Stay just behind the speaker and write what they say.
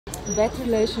bad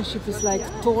relationship is like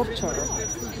torture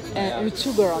with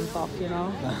sugar on top, you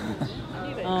know.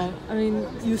 I mean,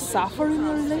 you suffer in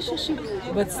a relationship,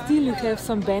 but still you have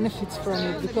some benefits from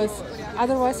it, because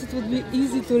otherwise it would be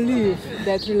easy to leave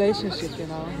that relationship, you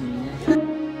know.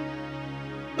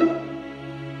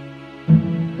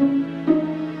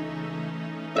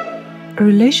 A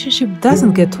relationship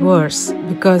doesn't get worse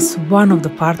because one of the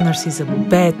partners is a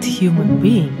bad human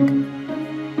being.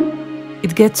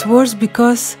 It gets worse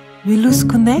because we lose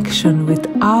connection with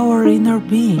our inner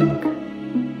being.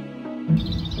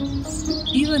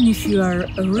 Even if you are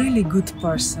a really good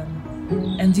person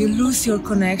and you lose your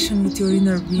connection with your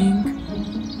inner being,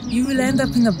 you will end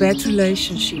up in a bad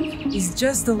relationship. It's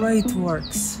just the way it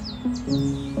works.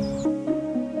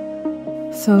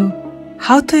 So,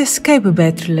 how to escape a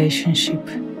bad relationship?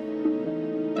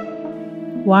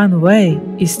 One way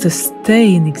is to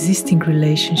stay in existing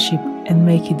relationship and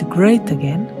make it great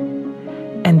again.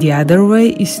 And the other way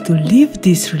is to leave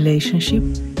this relationship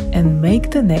and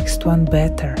make the next one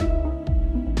better.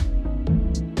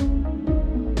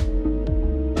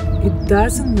 It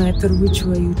doesn't matter which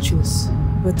way you choose,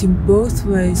 but in both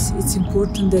ways it's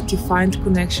important that you find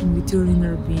connection with your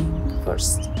inner being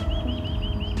first.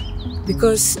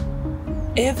 Because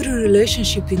every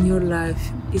relationship in your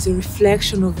life is a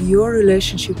reflection of your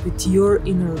relationship with your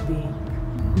inner being.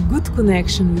 Good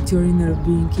connection with your inner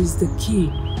being is the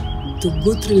key to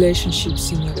good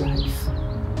relationships in your life.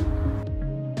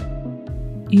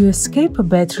 You escape a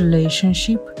bad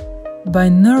relationship by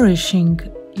nourishing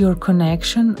your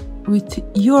connection with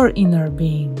your inner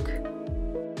being.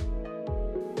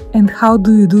 And how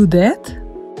do you do that?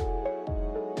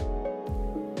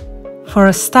 For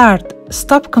a start,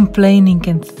 stop complaining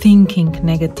and thinking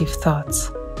negative thoughts.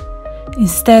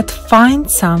 Instead, find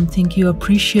something you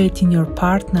appreciate in your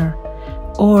partner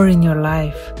or in your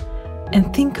life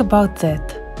and think about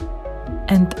that,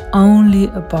 and only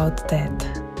about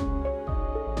that.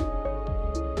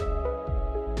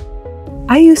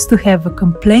 I used to have a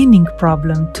complaining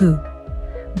problem too,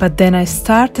 but then I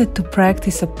started to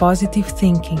practice a positive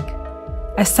thinking.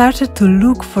 I started to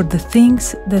look for the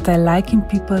things that I like in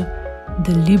people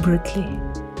deliberately.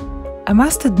 I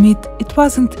must admit it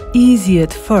wasn't easy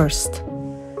at first,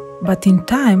 but in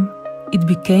time it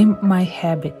became my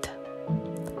habit.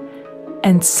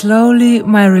 And slowly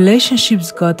my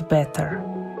relationships got better.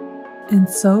 And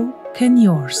so can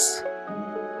yours.